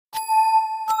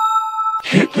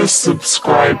Hit the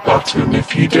subscribe button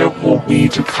if you don't want me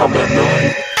to come at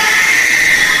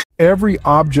night. Every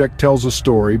object tells a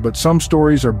story, but some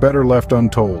stories are better left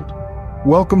untold.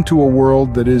 Welcome to a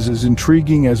world that is as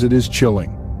intriguing as it is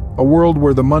chilling. A world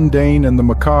where the mundane and the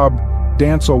macabre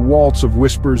dance a waltz of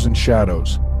whispers and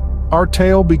shadows. Our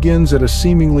tale begins at a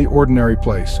seemingly ordinary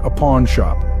place, a pawn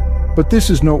shop. But this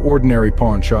is no ordinary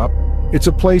pawn shop. It's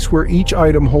a place where each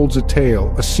item holds a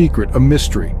tale, a secret, a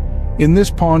mystery. In this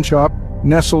pawn shop,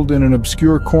 nestled in an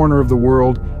obscure corner of the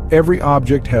world, every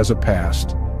object has a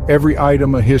past. Every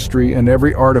item a history, and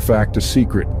every artifact a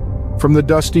secret. From the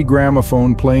dusty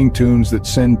gramophone playing tunes that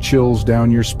send chills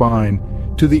down your spine,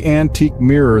 to the antique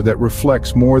mirror that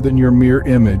reflects more than your mere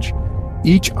image,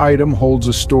 each item holds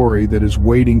a story that is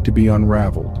waiting to be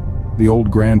unraveled. The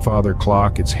old grandfather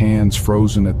clock, its hands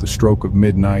frozen at the stroke of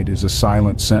midnight, is a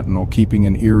silent sentinel keeping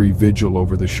an eerie vigil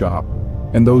over the shop.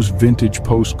 And those vintage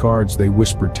postcards, they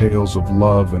whisper tales of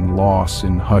love and loss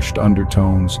in hushed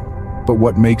undertones. But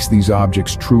what makes these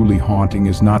objects truly haunting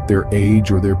is not their age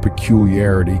or their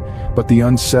peculiarity, but the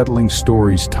unsettling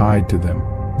stories tied to them.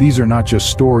 These are not just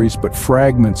stories, but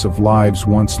fragments of lives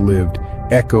once lived,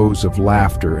 echoes of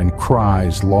laughter and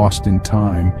cries lost in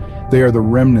time. They are the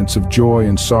remnants of joy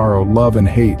and sorrow, love and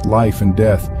hate, life and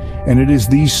death. And it is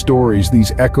these stories,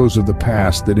 these echoes of the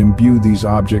past, that imbue these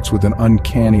objects with an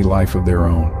uncanny life of their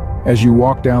own. As you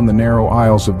walk down the narrow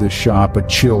aisles of this shop, a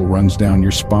chill runs down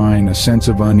your spine, a sense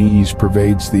of unease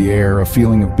pervades the air, a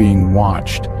feeling of being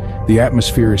watched. The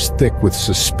atmosphere is thick with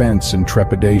suspense and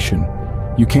trepidation.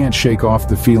 You can't shake off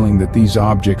the feeling that these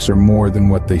objects are more than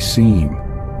what they seem,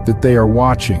 that they are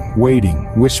watching, waiting,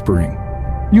 whispering.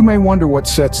 You may wonder what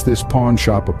sets this pawn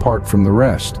shop apart from the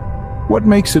rest. What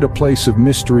makes it a place of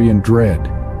mystery and dread?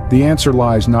 The answer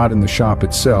lies not in the shop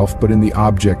itself, but in the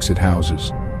objects it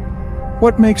houses.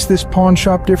 What makes this pawn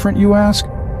shop different, you ask?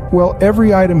 Well,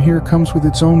 every item here comes with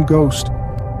its own ghost.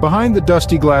 Behind the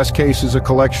dusty glass cases, a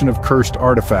collection of cursed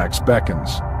artifacts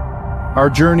beckons. Our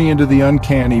journey into the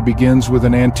uncanny begins with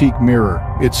an antique mirror,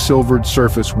 its silvered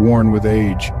surface worn with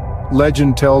age.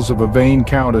 Legend tells of a vain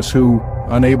countess who,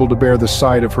 unable to bear the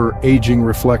sight of her aging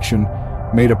reflection,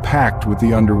 made a pact with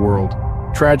the underworld.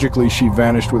 Tragically, she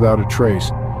vanished without a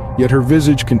trace. Yet her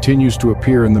visage continues to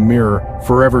appear in the mirror,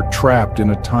 forever trapped in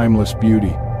a timeless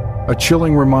beauty. A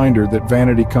chilling reminder that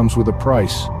vanity comes with a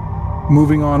price.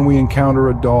 Moving on, we encounter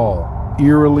a doll,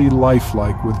 eerily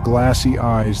lifelike with glassy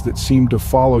eyes that seem to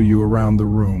follow you around the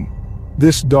room.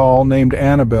 This doll, named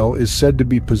Annabelle, is said to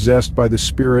be possessed by the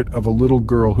spirit of a little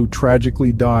girl who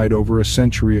tragically died over a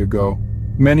century ago.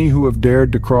 Many who have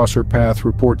dared to cross her path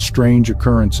report strange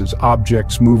occurrences,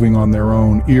 objects moving on their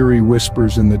own, eerie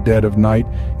whispers in the dead of night,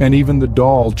 and even the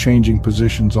doll changing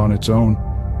positions on its own.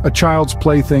 A child's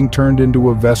plaything turned into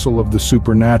a vessel of the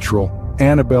supernatural,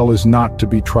 Annabelle is not to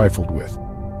be trifled with.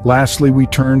 Lastly, we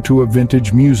turn to a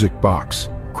vintage music box.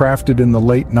 Crafted in the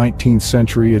late 19th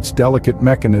century, its delicate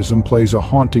mechanism plays a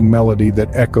haunting melody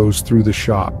that echoes through the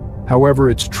shop. However,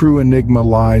 its true enigma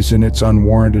lies in its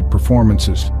unwarranted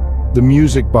performances. The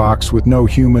music box, with no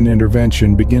human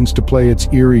intervention, begins to play its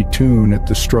eerie tune at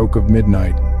the stroke of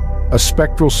midnight. A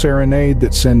spectral serenade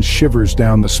that sends shivers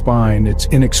down the spine. Its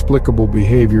inexplicable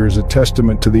behavior is a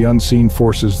testament to the unseen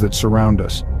forces that surround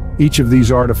us. Each of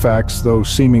these artifacts, though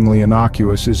seemingly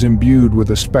innocuous, is imbued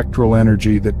with a spectral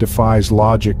energy that defies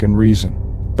logic and reason.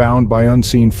 Bound by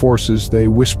unseen forces, they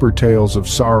whisper tales of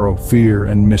sorrow, fear,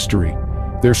 and mystery.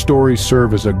 Their stories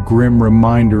serve as a grim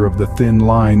reminder of the thin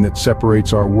line that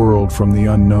separates our world from the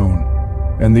unknown.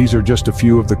 And these are just a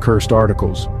few of the cursed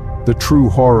articles. The true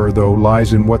horror, though,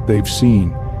 lies in what they've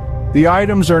seen. The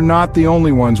items are not the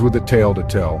only ones with a tale to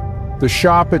tell. The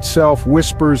shop itself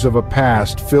whispers of a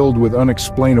past filled with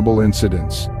unexplainable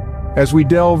incidents. As we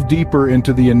delve deeper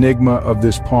into the enigma of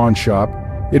this pawn shop,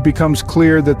 it becomes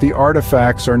clear that the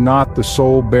artifacts are not the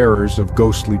sole bearers of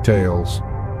ghostly tales.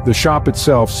 The shop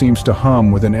itself seems to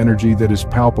hum with an energy that is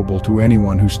palpable to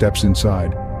anyone who steps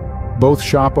inside. Both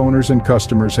shop owners and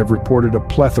customers have reported a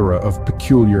plethora of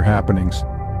peculiar happenings.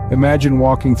 Imagine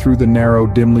walking through the narrow,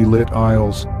 dimly lit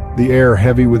aisles, the air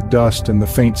heavy with dust and the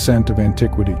faint scent of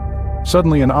antiquity.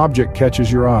 Suddenly an object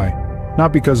catches your eye,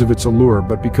 not because of its allure,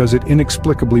 but because it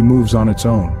inexplicably moves on its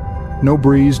own. No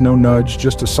breeze, no nudge,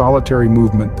 just a solitary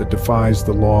movement that defies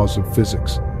the laws of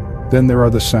physics. Then there are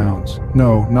the sounds.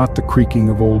 No, not the creaking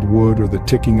of old wood or the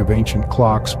ticking of ancient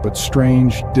clocks, but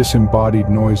strange, disembodied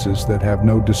noises that have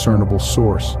no discernible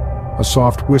source. A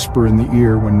soft whisper in the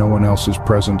ear when no one else is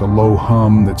present, a low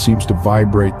hum that seems to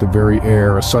vibrate the very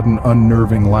air, a sudden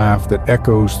unnerving laugh that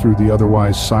echoes through the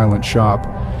otherwise silent shop.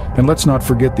 And let's not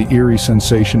forget the eerie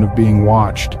sensation of being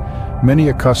watched. Many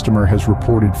a customer has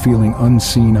reported feeling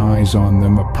unseen eyes on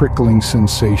them, a prickling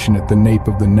sensation at the nape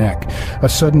of the neck, a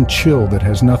sudden chill that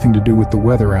has nothing to do with the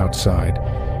weather outside.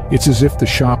 It's as if the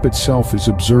shop itself is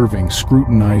observing,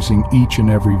 scrutinizing each and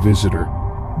every visitor.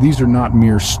 These are not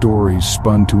mere stories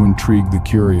spun to intrigue the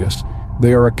curious.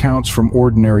 They are accounts from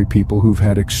ordinary people who've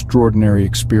had extraordinary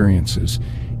experiences.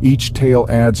 Each tale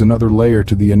adds another layer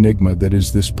to the enigma that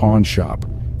is this pawn shop,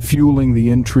 fueling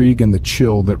the intrigue and the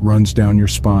chill that runs down your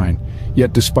spine.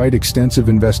 Yet despite extensive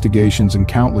investigations and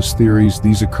countless theories,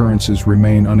 these occurrences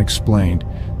remain unexplained.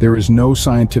 There is no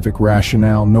scientific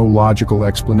rationale, no logical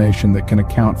explanation that can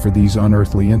account for these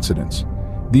unearthly incidents.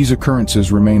 These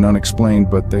occurrences remain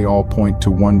unexplained, but they all point to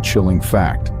one chilling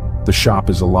fact: the shop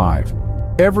is alive.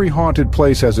 Every haunted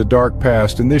place has a dark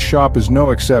past, and this shop is no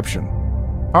exception.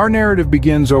 Our narrative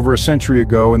begins over a century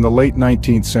ago in the late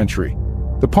 19th century.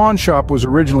 The pawn shop was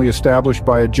originally established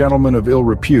by a gentleman of ill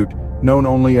repute, known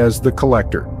only as the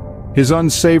Collector. His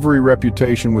unsavory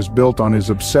reputation was built on his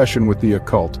obsession with the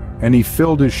occult, and he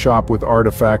filled his shop with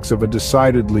artifacts of a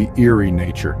decidedly eerie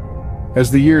nature.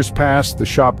 As the years passed, the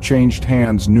shop changed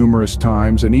hands numerous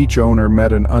times, and each owner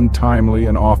met an untimely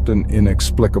and often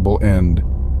inexplicable end.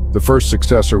 The first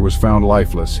successor was found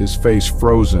lifeless, his face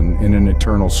frozen in an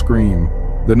eternal scream.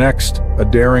 The next, a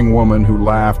daring woman who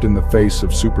laughed in the face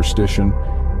of superstition,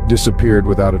 disappeared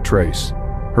without a trace.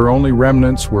 Her only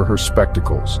remnants were her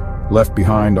spectacles, left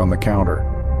behind on the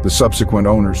counter. The subsequent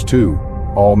owners, too,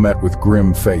 all met with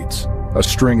grim fates, a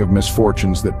string of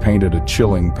misfortunes that painted a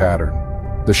chilling pattern.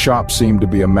 The shop seemed to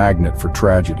be a magnet for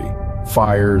tragedy.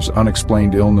 Fires,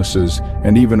 unexplained illnesses,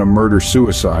 and even a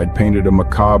murder-suicide painted a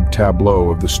macabre tableau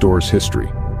of the store's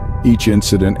history. Each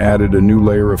incident added a new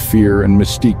layer of fear and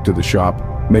mystique to the shop,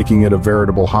 making it a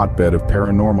veritable hotbed of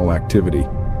paranormal activity.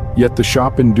 Yet the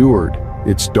shop endured,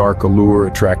 its dark allure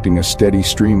attracting a steady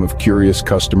stream of curious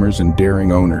customers and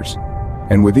daring owners.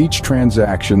 And with each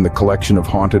transaction, the collection of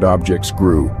haunted objects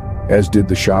grew, as did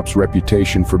the shop's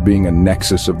reputation for being a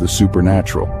nexus of the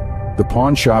supernatural. The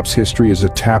pawn shop's history is a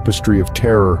tapestry of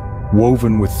terror,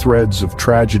 woven with threads of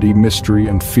tragedy, mystery,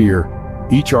 and fear.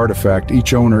 Each artifact,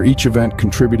 each owner, each event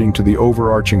contributing to the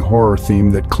overarching horror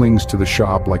theme that clings to the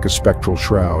shop like a spectral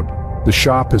shroud. The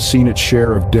shop has seen its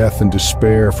share of death and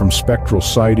despair, from spectral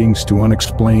sightings to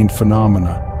unexplained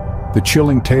phenomena. The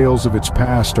chilling tales of its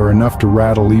past are enough to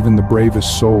rattle even the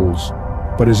bravest souls.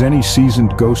 But as any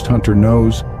seasoned ghost hunter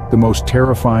knows, the most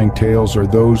terrifying tales are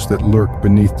those that lurk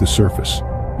beneath the surface.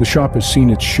 The shop has seen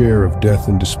its share of death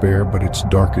and despair, but its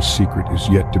darkest secret is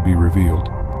yet to be revealed.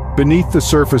 Beneath the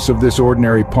surface of this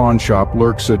ordinary pawn shop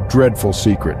lurks a dreadful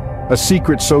secret. A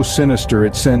secret so sinister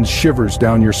it sends shivers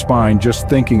down your spine just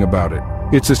thinking about it.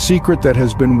 It's a secret that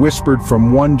has been whispered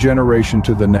from one generation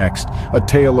to the next, a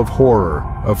tale of horror,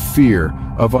 of fear,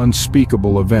 of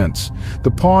unspeakable events.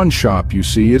 The pawn shop, you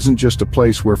see, isn't just a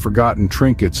place where forgotten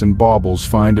trinkets and baubles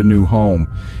find a new home.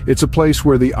 It's a place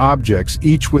where the objects,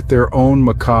 each with their own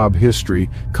macabre history,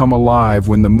 come alive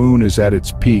when the moon is at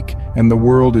its peak and the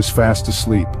world is fast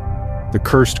asleep. The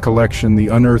cursed collection, the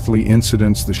unearthly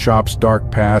incidents, the shop's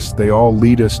dark past, they all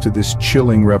lead us to this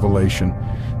chilling revelation.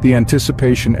 The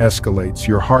anticipation escalates,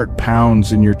 your heart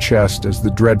pounds in your chest as the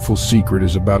dreadful secret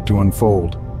is about to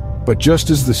unfold. But just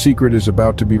as the secret is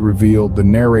about to be revealed, the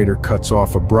narrator cuts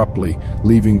off abruptly,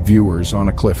 leaving viewers on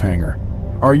a cliffhanger.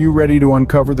 Are you ready to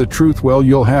uncover the truth? Well,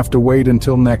 you'll have to wait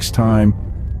until next time.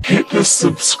 Hit the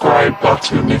subscribe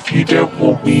button if you don't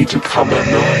want me to come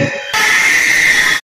at night.